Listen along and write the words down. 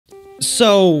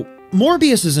So,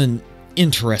 Morbius is an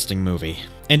interesting movie,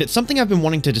 and it's something I've been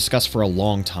wanting to discuss for a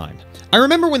long time. I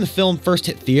remember when the film first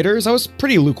hit theaters, I was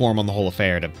pretty lukewarm on the whole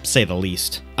affair, to say the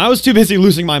least. I was too busy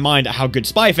losing my mind at how good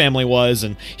Spy Family was,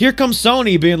 and here comes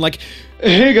Sony being like,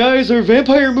 "Hey guys, our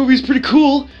vampire movie's pretty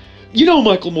cool. You know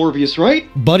Michael Morbius, right?"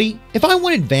 Buddy, if I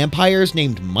wanted vampires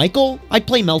named Michael, I'd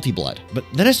play Melty Blood. But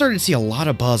then I started to see a lot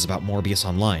of buzz about Morbius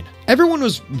online. Everyone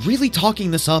was really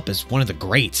talking this up as one of the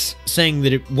greats, saying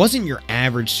that it wasn't your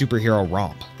average superhero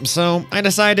romp. So I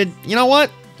decided, you know what?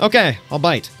 Okay, I'll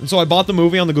bite. And so I bought the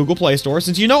movie on the Google Play Store,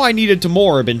 since you know I needed to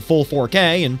morb in full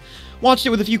 4K, and watched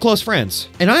it with a few close friends.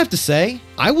 And I have to say,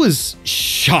 I was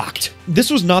shocked. This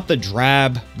was not the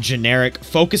drab, generic,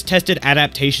 focus-tested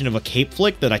adaptation of a cape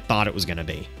flick that I thought it was gonna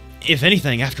be. If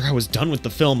anything, after I was done with the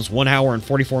film's 1 hour and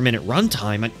 44-minute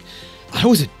runtime, I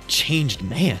was a changed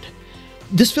man.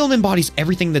 This film embodies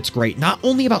everything that's great, not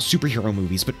only about superhero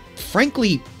movies, but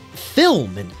frankly,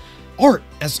 film and art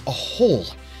as a whole.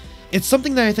 It's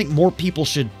something that I think more people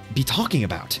should be talking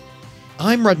about.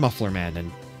 I'm RedMufflerMan,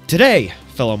 and today,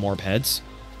 fellow Morbheads,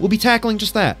 we'll be tackling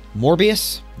just that,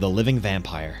 Morbius, the living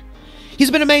vampire.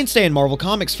 He's been a mainstay in Marvel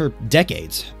Comics for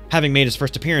decades, having made his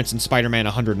first appearance in Spider-Man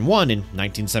 101 in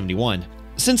 1971.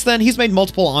 Since then, he's made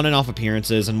multiple on and off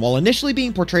appearances, and while initially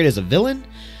being portrayed as a villain,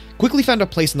 quickly found a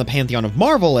place in the pantheon of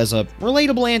Marvel as a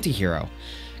relatable anti-hero.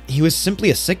 He was simply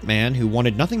a sick man who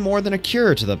wanted nothing more than a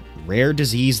cure to the rare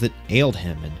disease that ailed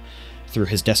him, and through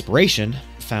his desperation,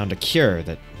 found a cure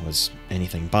that was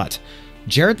anything but.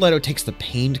 Jared Leto takes the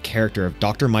pained character of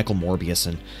Dr. Michael Morbius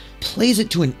and plays it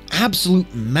to an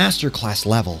absolute masterclass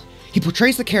level. He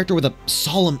portrays the character with a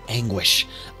solemn anguish,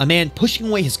 a man pushing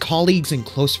away his colleagues and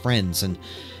close friends, and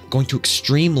going to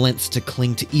extreme lengths to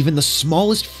cling to even the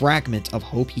smallest fragment of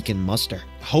hope he can muster.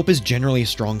 Hope is generally a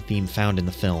strong theme found in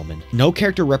the film, and no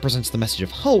character represents the message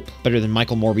of hope better than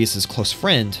Michael Morbius' close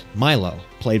friend, Milo,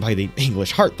 played by the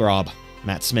English heartthrob,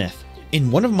 Matt Smith.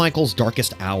 In one of Michael's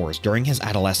darkest hours during his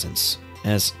adolescence,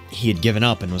 as he had given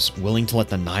up and was willing to let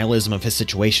the nihilism of his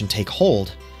situation take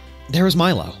hold, there was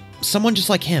Milo, someone just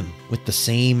like him, with the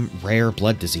same rare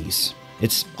blood disease.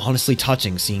 It's honestly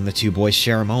touching seeing the two boys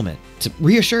share a moment to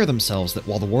reassure themselves that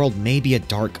while the world may be a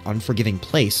dark, unforgiving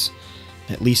place,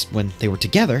 at least when they were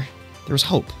together, there was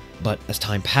hope. But as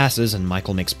time passes and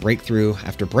Michael makes breakthrough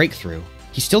after breakthrough,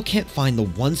 he still can't find the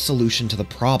one solution to the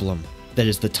problem that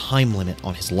is the time limit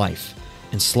on his life.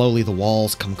 And slowly the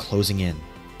walls come closing in,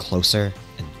 closer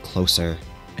and closer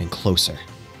and closer.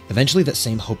 Eventually that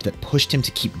same hope that pushed him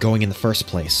to keep going in the first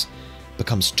place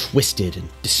becomes twisted and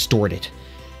distorted,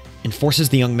 and forces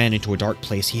the young man into a dark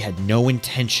place he had no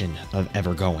intention of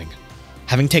ever going.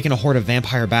 Having taken a horde of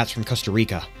vampire bats from Costa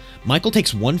Rica, Michael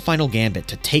takes one final gambit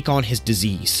to take on his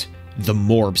disease, the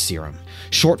Morb Serum.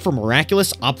 Short for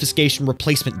Miraculous Obfuscation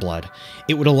Replacement Blood,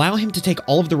 it would allow him to take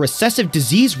all of the recessive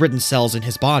disease-ridden cells in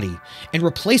his body and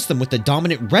replace them with the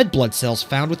dominant red blood cells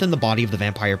found within the body of the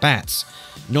vampire bats,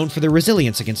 known for their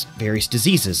resilience against various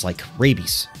diseases like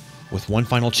rabies. With one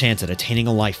final chance at attaining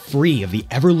a life free of the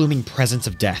ever-looming presence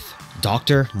of death,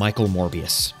 Dr. Michael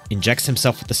Morbius injects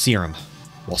himself with the serum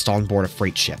whilst on board a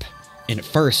freight ship. And at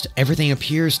first, everything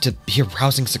appears to be a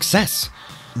rousing success.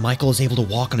 Michael is able to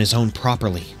walk on his own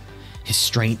properly. His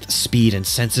strength, speed, and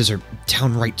senses are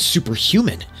downright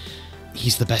superhuman.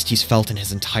 He's the best he's felt in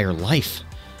his entire life.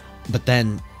 But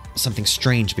then, something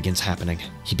strange begins happening.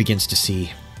 He begins to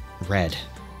see red,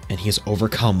 and he is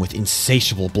overcome with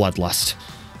insatiable bloodlust.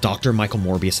 Dr. Michael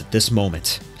Morbius at this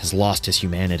moment has lost his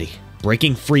humanity.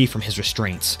 Breaking free from his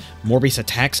restraints, Morbius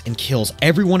attacks and kills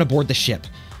everyone aboard the ship,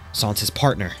 sans his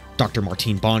partner, Dr.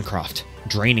 Martine Bancroft,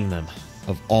 draining them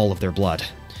of all of their blood.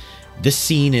 This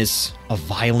scene is a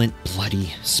violent,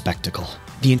 bloody spectacle.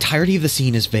 The entirety of the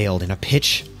scene is veiled in a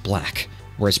pitch black,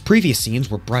 whereas previous scenes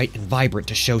were bright and vibrant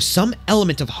to show some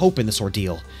element of hope in this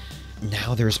ordeal.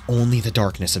 Now there's only the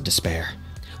darkness of despair,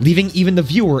 leaving even the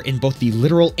viewer in both the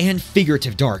literal and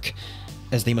figurative dark,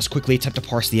 as they must quickly attempt to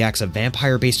parse the acts of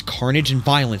vampire-based carnage and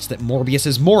violence that Morbius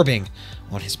is morbing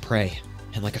on his prey.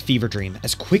 And like a fever dream,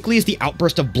 as quickly as the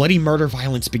outburst of bloody murder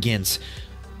violence begins,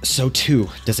 so too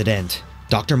does it end.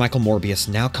 Dr. Michael Morbius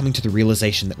now coming to the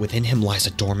realization that within him lies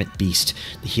a dormant beast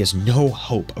that he has no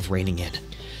hope of reining in,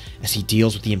 as he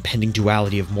deals with the impending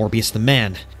duality of Morbius the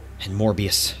man and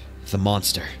Morbius the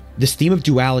monster. This theme of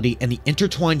duality and the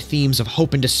intertwined themes of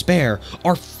hope and despair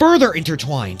are further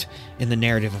intertwined in the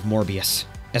narrative of Morbius.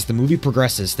 As the movie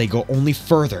progresses, they go only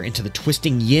further into the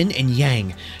twisting yin and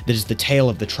yang that is the tale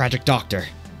of the tragic doctor,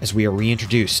 as we are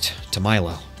reintroduced to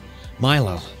Milo.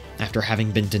 Milo, after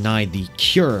having been denied the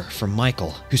cure from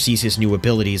Michael, who sees his new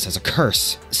abilities as a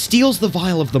curse, steals the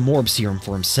vial of the Morb serum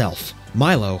for himself.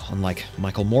 Milo, unlike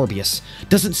Michael Morbius,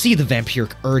 doesn't see the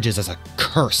vampiric urges as a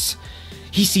curse.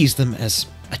 He sees them as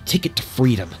a ticket to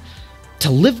freedom, to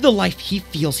live the life he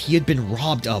feels he had been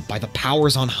robbed of by the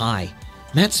powers on high.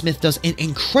 Matt Smith does an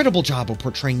incredible job of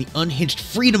portraying the unhinged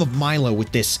freedom of Milo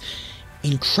with this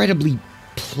incredibly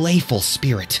playful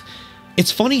spirit.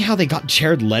 It's funny how they got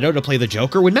Jared Leto to play the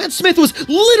Joker when Matt Smith was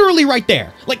literally right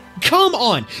there. Like, come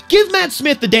on, give Matt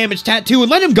Smith the damage tattoo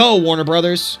and let him go, Warner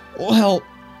Brothers. Well,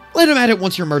 let him at it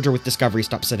once your merger with Discovery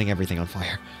stops setting everything on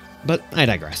fire. But I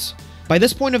digress. By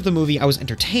this point of the movie, I was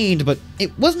entertained, but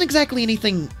it wasn't exactly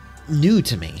anything new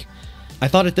to me. I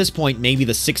thought at this point maybe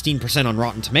the 16% on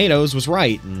Rotten Tomatoes was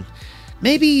right, and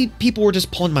maybe people were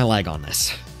just pulling my leg on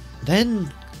this.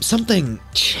 Then something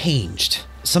changed.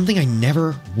 Something I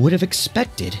never would have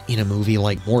expected in a movie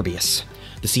like Morbius.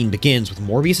 The scene begins with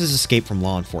Morbius' escape from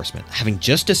law enforcement, having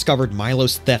just discovered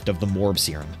Milo's theft of the Morb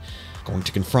serum, going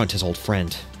to confront his old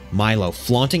friend. Milo,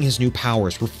 flaunting his new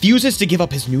powers, refuses to give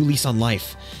up his new lease on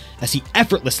life, as he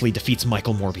effortlessly defeats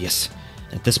Michael Morbius.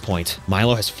 At this point,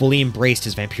 Milo has fully embraced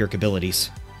his vampiric abilities,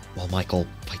 while Michael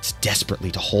fights desperately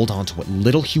to hold on to what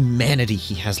little humanity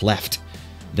he has left.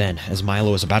 Then, as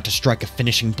Milo is about to strike a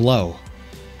finishing blow,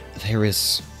 there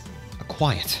is a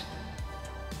quiet.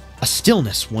 A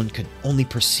stillness one could only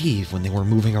perceive when they were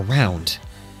moving around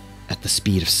at the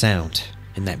speed of sound.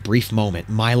 In that brief moment,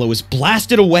 Milo is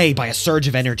blasted away by a surge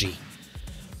of energy.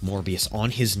 Morbius,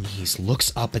 on his knees,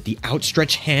 looks up at the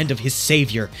outstretched hand of his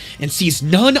savior and sees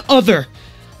none other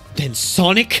than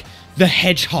Sonic the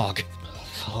Hedgehog.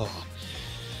 Oh.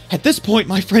 At this point,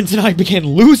 my friends and I began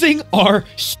losing our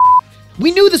shit.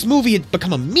 We knew this movie had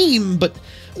become a meme, but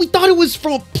we thought it was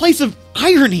from a place of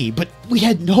irony, but we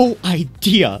had no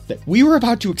idea that we were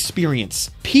about to experience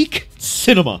peak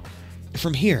cinema.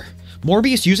 From here,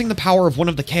 Morbius, using the power of one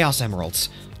of the Chaos Emeralds,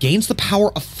 gains the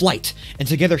power of flight, and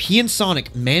together he and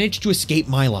Sonic manage to escape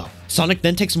Milo. Sonic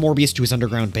then takes Morbius to his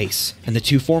underground base, and the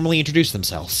two formally introduce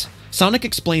themselves. Sonic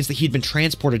explains that he'd been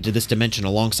transported to this dimension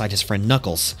alongside his friend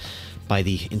Knuckles by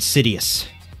the insidious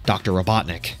Dr.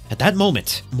 Robotnik. At that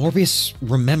moment, Morbius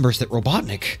remembers that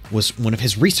Robotnik was one of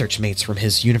his research mates from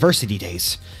his university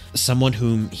days, someone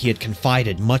whom he had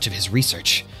confided much of his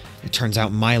research. It turns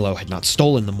out Milo had not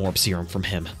stolen the Morb serum from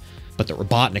him, but that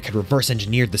Robotnik had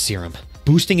reverse-engineered the serum,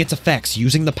 boosting its effects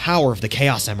using the power of the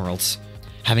Chaos Emeralds.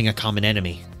 Having a common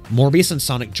enemy, Morbius and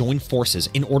Sonic join forces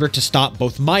in order to stop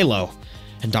both Milo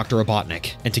and Dr.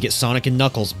 Robotnik, and to get Sonic and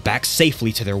Knuckles back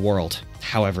safely to their world.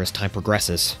 However, as time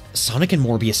progresses, Sonic and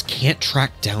Morbius can't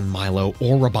track down Milo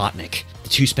or Robotnik. The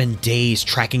two spend days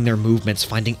tracking their movements,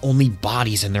 finding only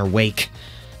bodies in their wake.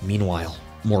 Meanwhile,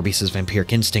 Morbius's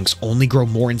vampiric instincts only grow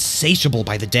more insatiable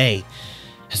by the day,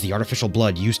 as the artificial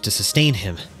blood used to sustain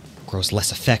him grows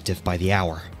less effective by the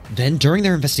hour. Then, during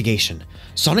their investigation,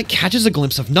 Sonic catches a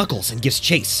glimpse of Knuckles and gives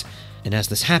chase, and as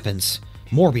this happens,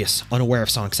 Morbius, unaware of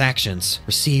Sonic's actions,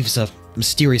 receives a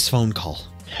mysterious phone call.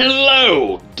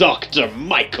 Hello, Dr.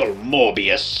 Michael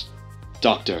Morbius.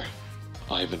 Dr.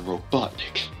 Ivan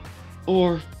Robotnik.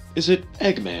 Or is it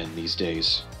Eggman these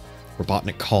days?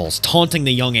 Robotnik calls, taunting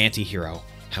the young anti-hero,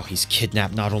 how he's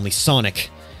kidnapped not only Sonic,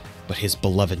 but his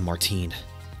beloved Martine.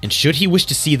 And should he wish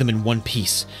to see them in one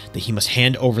piece, that he must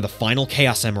hand over the final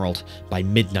Chaos Emerald by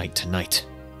midnight tonight.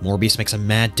 Morbius makes a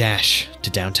mad dash to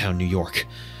downtown New York,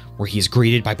 where he is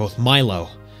greeted by both Milo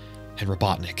and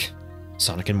Robotnik.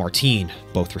 Sonic and Martine,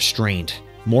 both restrained.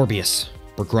 Morbius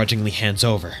begrudgingly hands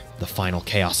over the final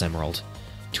Chaos Emerald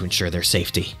to ensure their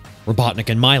safety. Robotnik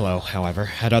and Milo, however,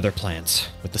 had other plans.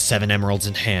 With the 7 emeralds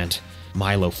in hand,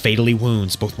 Milo fatally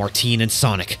wounds both Martine and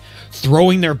Sonic,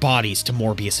 throwing their bodies to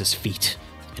Morbius's feet.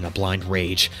 In a blind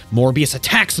rage, Morbius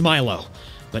attacks Milo,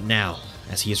 but now,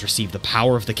 as he has received the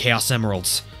power of the Chaos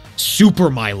Emeralds, Super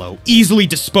Milo easily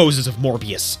disposes of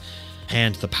Morbius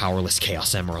and the powerless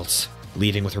Chaos Emeralds,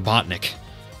 leaving with Robotnik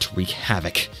to wreak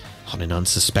havoc on an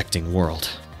unsuspecting world.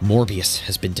 Morbius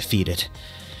has been defeated,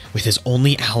 with his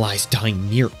only allies dying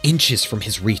mere inches from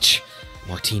his reach.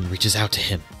 Martine reaches out to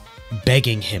him,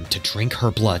 begging him to drink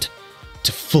her blood,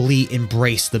 to fully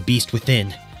embrace the beast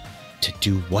within, to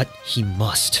do what he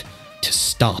must to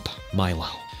stop Milo.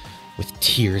 With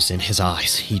tears in his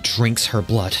eyes, he drinks her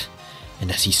blood, and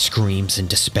as he screams in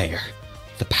despair,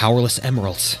 the powerless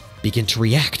emeralds begin to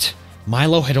react.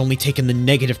 Milo had only taken the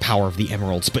negative power of the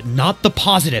emeralds, but not the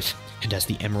positive, and as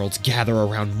the emeralds gather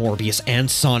around Morbius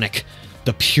and Sonic,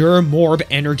 the pure Morb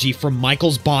energy from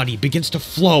Michael's body begins to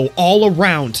flow all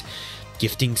around,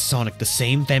 gifting Sonic the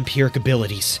same vampiric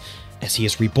abilities as he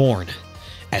is reborn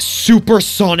as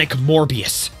Supersonic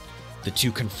Morbius. The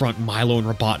two confront Milo and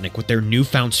Robotnik with their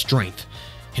newfound strength,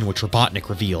 in which Robotnik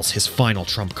reveals his final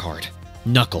trump card.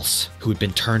 Knuckles, who had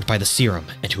been turned by the serum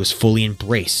and who has fully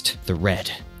embraced the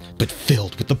red, but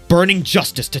filled with the burning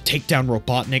justice to take down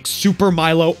Robotnik, Super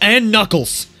Milo, and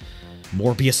Knuckles.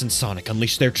 Morbius and Sonic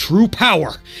unleash their true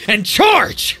power and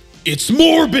charge! It's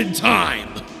Morbin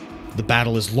time! The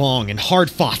battle is long and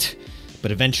hard-fought,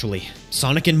 but eventually,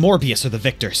 Sonic and Morbius are the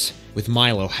victors, with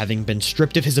Milo having been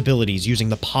stripped of his abilities using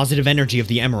the positive energy of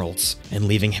the emeralds and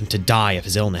leaving him to die of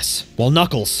his illness, while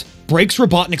Knuckles breaks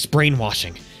Robotnik's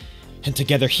brainwashing, and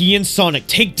together he and Sonic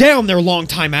take down their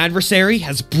longtime adversary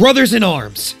as brothers in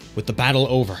arms. With the battle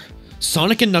over,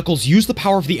 Sonic and Knuckles use the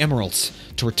power of the emeralds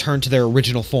to return to their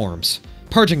original forms,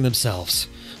 purging themselves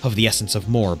of the essence of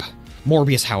Morb.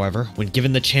 Morbius, however, when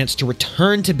given the chance to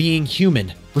return to being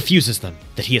human, refuses them,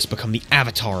 that he has become the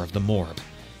avatar of the Morb,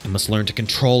 and must learn to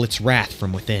control its wrath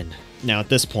from within. Now at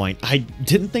this point, I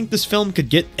didn't think this film could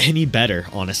get any better,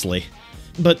 honestly.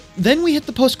 But then we hit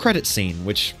the post-credits scene,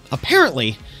 which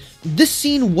apparently, this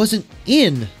scene wasn't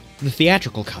in the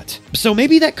theatrical cut. So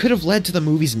maybe that could have led to the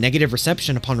movie's negative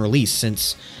reception upon release,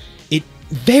 since it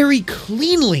very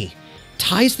cleanly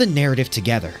ties the narrative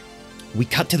together. We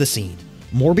cut to the scene.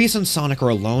 Morbius and Sonic are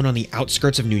alone on the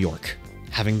outskirts of New York,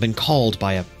 having been called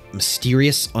by a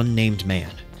mysterious, unnamed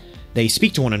man. They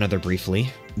speak to one another briefly,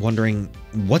 wondering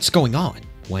what's going on,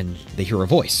 when they hear a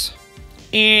voice.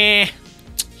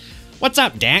 What's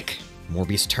up, Dak?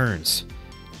 Morbius turns,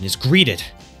 and is greeted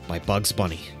by Bugs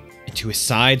Bunny. And to his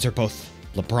sides are both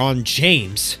LeBron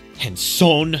James and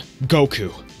Son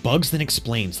Goku. Bugs then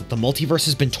explains that the multiverse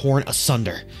has been torn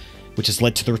asunder, which has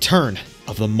led to the return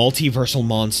of the multiversal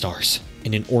Monstars.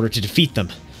 And in order to defeat them,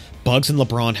 Bugs and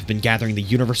LeBron have been gathering the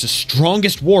universe's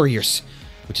strongest warriors,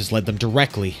 which has led them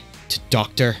directly to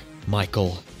Dr.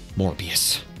 Michael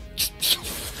Morbius.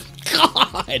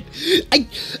 God!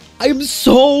 I am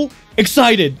so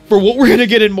excited for what we're gonna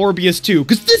get in Morbius 2,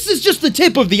 because this is just the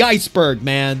tip of the iceberg,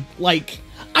 man. Like,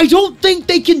 I don't think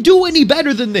they can do any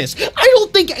better than this. I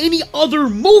don't think any other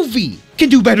movie can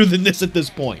do better than this at this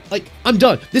point. Like, I'm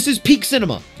done. This is peak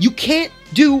cinema. You can't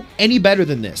do any better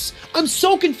than this. I'm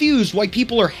so confused why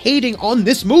people are hating on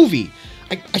this movie.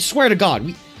 I swear to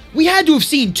God, we had to have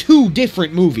seen 2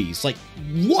 different movies. Like,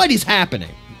 what is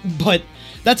happening? But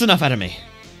that's enough out of me.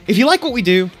 If you like what we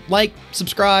do, like,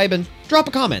 subscribe, and drop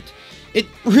a comment. It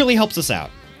really helps us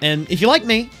out. And if you like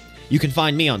me, you can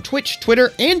find me on Twitch,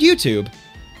 Twitter, and YouTube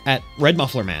at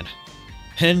RedMufflerMan.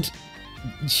 And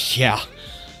yeah,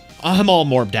 I'm all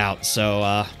morbed out,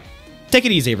 so take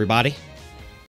it easy, everybody.